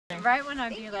right when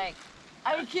I'd be like,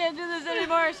 I can't do this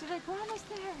anymore, she's like, we're almost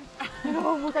there.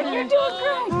 Oh, like, you're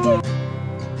doing great.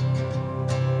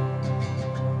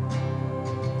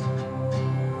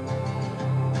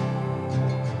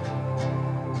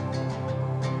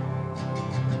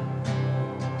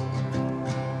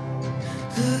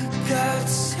 Look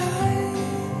outside,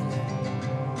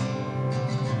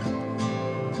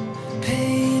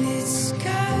 painted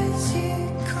skies, here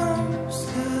comes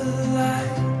the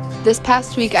light. This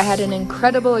past week I had an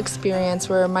incredible experience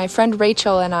where my friend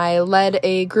Rachel and I led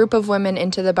a group of women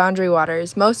into the Boundary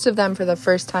Waters, most of them for the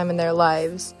first time in their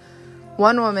lives.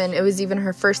 One woman, it was even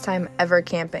her first time ever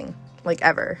camping, like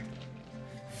ever.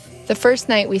 The first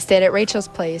night we stayed at Rachel's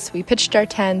place. We pitched our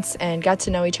tents and got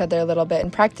to know each other a little bit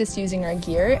and practiced using our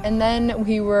gear, and then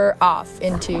we were off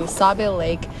into Sawbill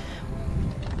Lake.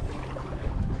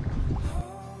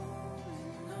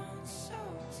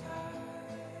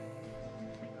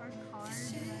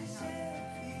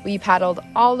 We paddled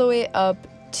all the way up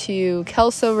to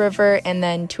Kelso River and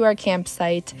then to our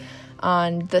campsite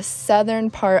on the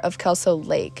southern part of Kelso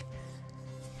Lake.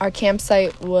 Our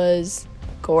campsite was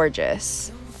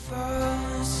gorgeous. Fall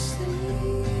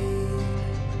asleep.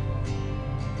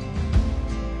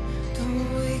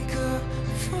 Don't wake up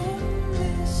from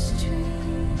this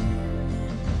dream.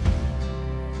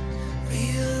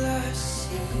 Real our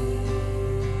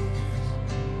scenes,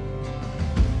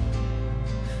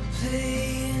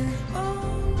 playing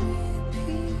on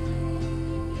repeat.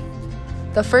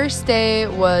 The first day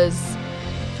was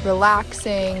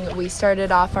relaxing. We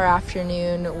started off our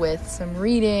afternoon with some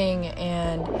reading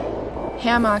and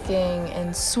hammocking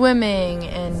and swimming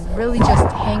and really just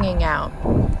hanging out.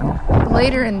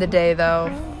 Later in the day,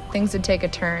 though, things would take a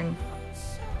turn.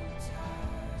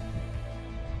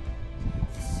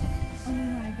 Oh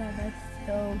my god, that's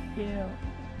so cute.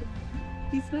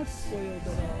 He's not spoiled at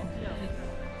all.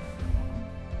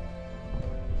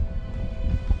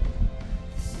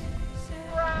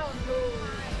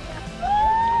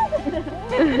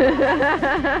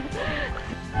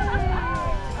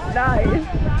 Nice.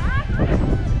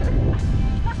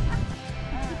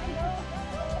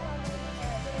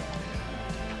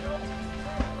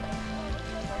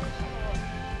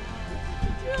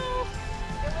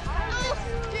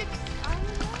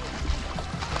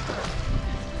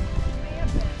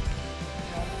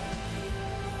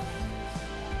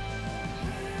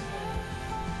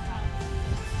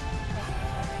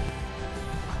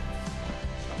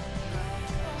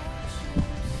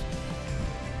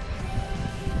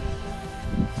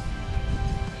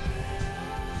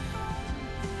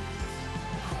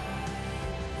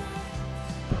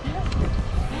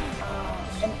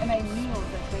 And I knew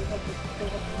that they had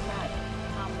met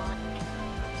online.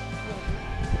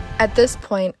 At this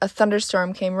point, a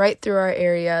thunderstorm came right through our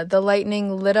area. The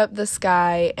lightning lit up the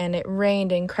sky and it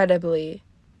rained incredibly.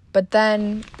 But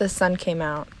then the sun came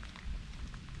out.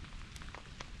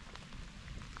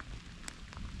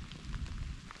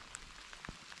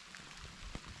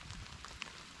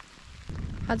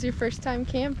 How's your first time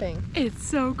camping? It's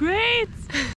so great!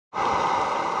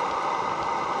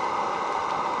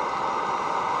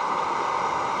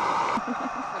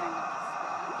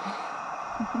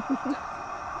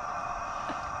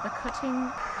 The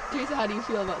cutting. Teresa, how do you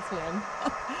feel about spam?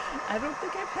 I don't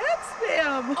think I've had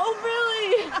spam! Oh,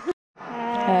 really?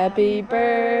 Happy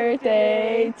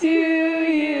birthday to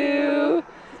you.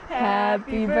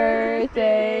 Happy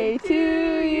birthday to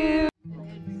you.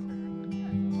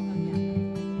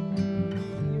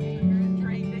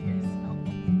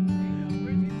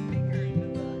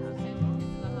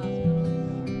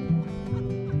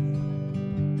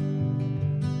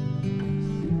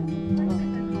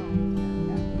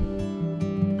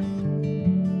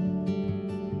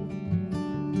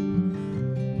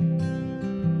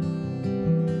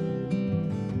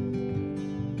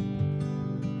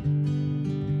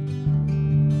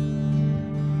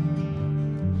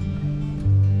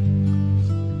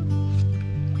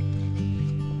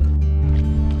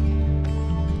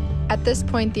 At this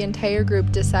point, the entire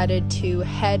group decided to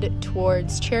head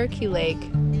towards Cherokee Lake.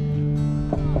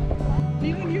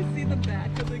 Even you see the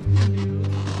back of the canoe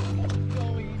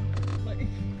going, like,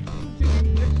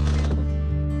 doing the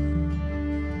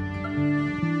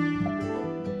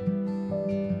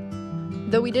shell.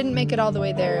 Though we didn't make it all the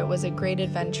way there, it was a great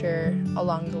adventure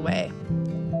along the way.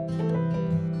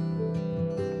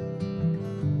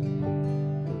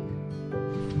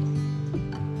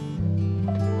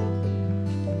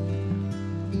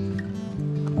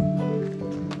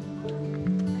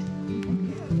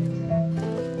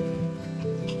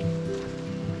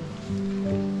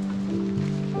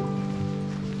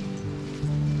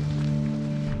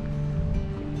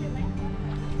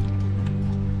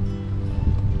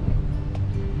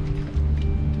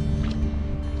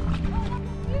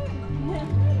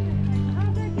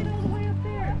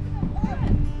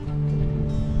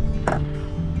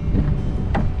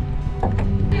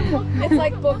 It's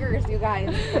like boogers, you guys.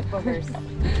 It's like boogers.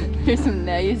 Here's some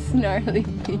nice gnarly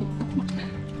meat.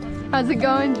 How's it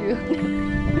going, Drew?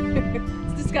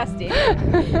 It's disgusting,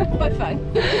 but fun.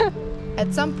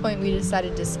 At some point, we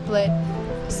decided to split.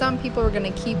 Some people were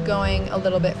going to keep going a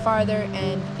little bit farther,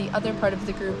 and the other part of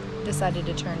the group decided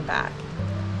to turn back.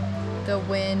 The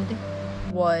wind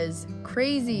was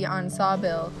crazy on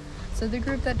Sawbill, so the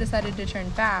group that decided to turn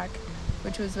back,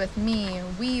 which was with me,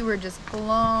 we were just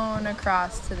blown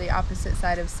across to the opposite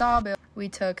side of Sawbill. We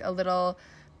took a little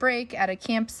break at a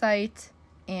campsite,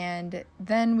 and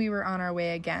then we were on our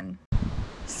way again.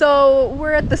 So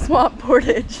we're at the swamp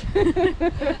portage.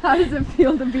 How does it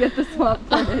feel to be at the swamp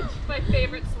portage? My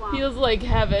favorite swamp. Feels like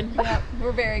heaven. Yep,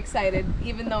 we're very excited.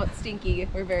 Even though it's stinky,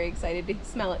 we're very excited to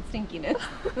smell its stinkiness.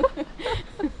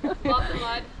 Love the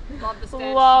mud. Love the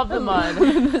stench. Love the mud.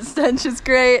 The stench is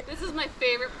great. This is my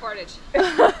favorite portage.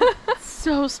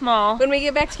 So small. When we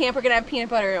get back to camp, we're gonna have peanut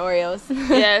butter and Oreos.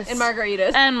 Yes. And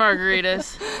margaritas. And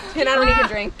margaritas. And I don't even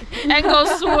drink. And go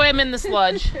swim in the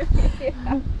sludge.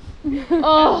 Yeah.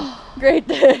 Oh, great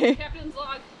day. Captain's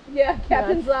log. Yeah,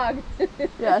 Captain's log.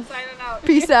 Yes. Signing out.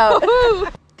 Peace out.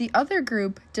 The other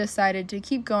group decided to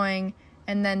keep going,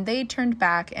 and then they turned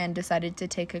back and decided to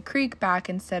take a creek back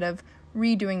instead of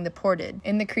redoing the portage.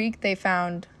 In the creek, they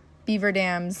found beaver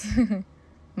dams,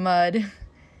 mud,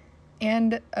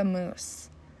 and a moose.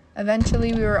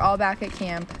 Eventually, we were all back at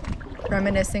camp,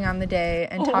 reminiscing on the day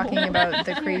and talking about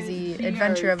the crazy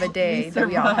adventure of a day that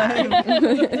we all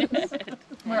had.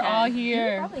 We're all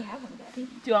here. Do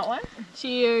you want one?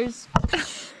 Cheers.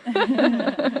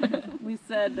 We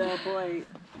said, boy,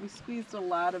 we squeezed a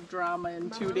lot of drama in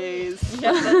 2 days.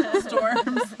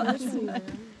 Storms.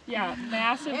 Yeah,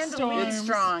 massive storms. It's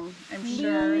strong, I'm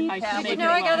sure. Did you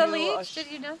know I got a leech? Did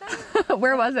you know that?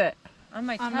 Where was it? On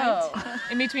my toe.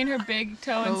 In between her big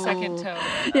toe and second toe.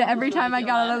 Yeah, every time I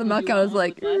got out of the muck, I was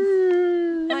like,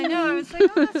 I know, I was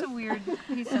like, oh, that's a weird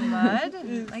piece of mud.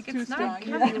 Like, it's not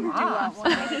coming off.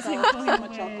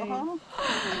 Much alcohol?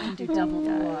 Do double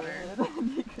water.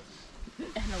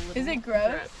 is it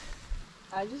gross?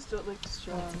 I just don't like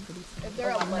strong. Is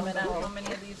there a limit on how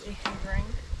many of these we can drink?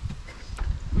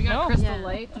 We got No. Crystal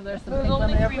Light, and there's some There's pink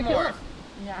only one there. 3 more.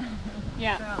 Yeah.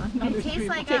 It tastes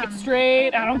like Take it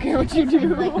straight. I don't care what you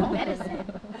do. like medicine.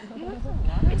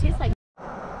 It tastes like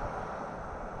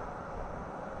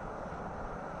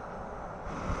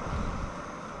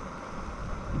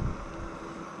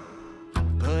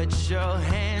Put your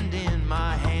hand in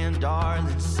my hand,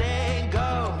 darling, say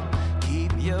go.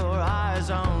 Keep your eyes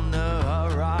on the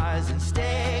horizon,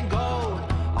 stay gold.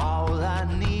 All I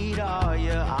need are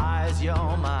your eyes,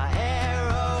 you're my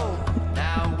arrow.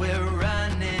 Now we're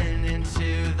running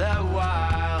into the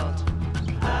wild.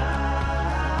 I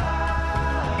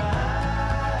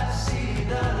see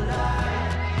the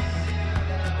light.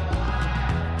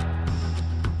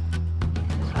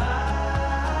 I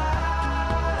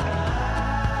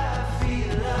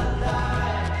feel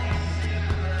alive.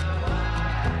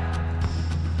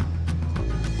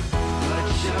 Put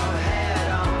your head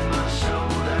on my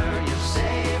shoulder, you're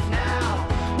safe now.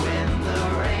 When the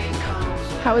rain comes,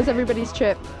 How was everybody's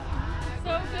trip?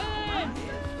 So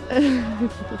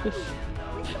good.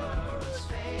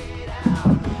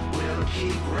 we'll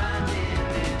keep running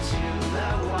into the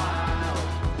wild.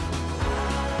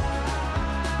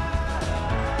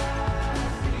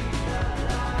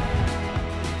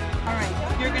 All right,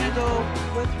 you're gonna go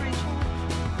with Rachel?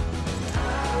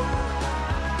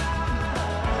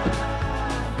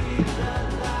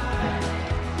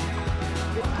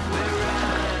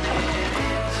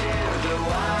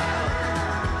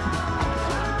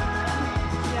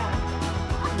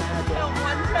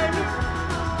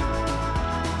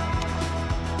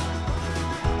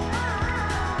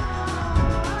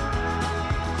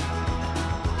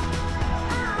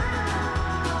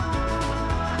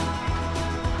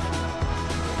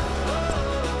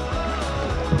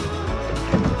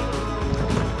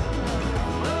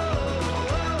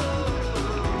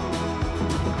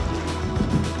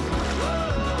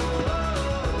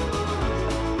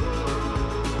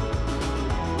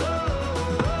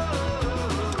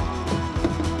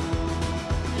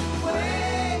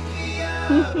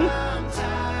 I'm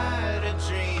tired of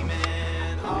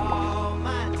dreaming, all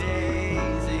my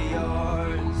days are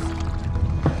yours.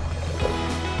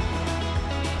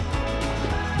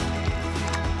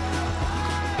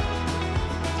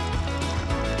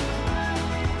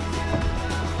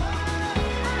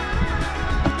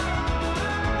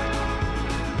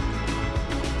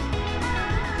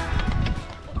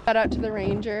 Shout out to the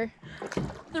ranger.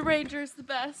 The Ranger's the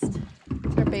best.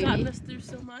 It's our baby. Gotten us through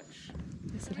so much.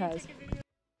 Yes, it has.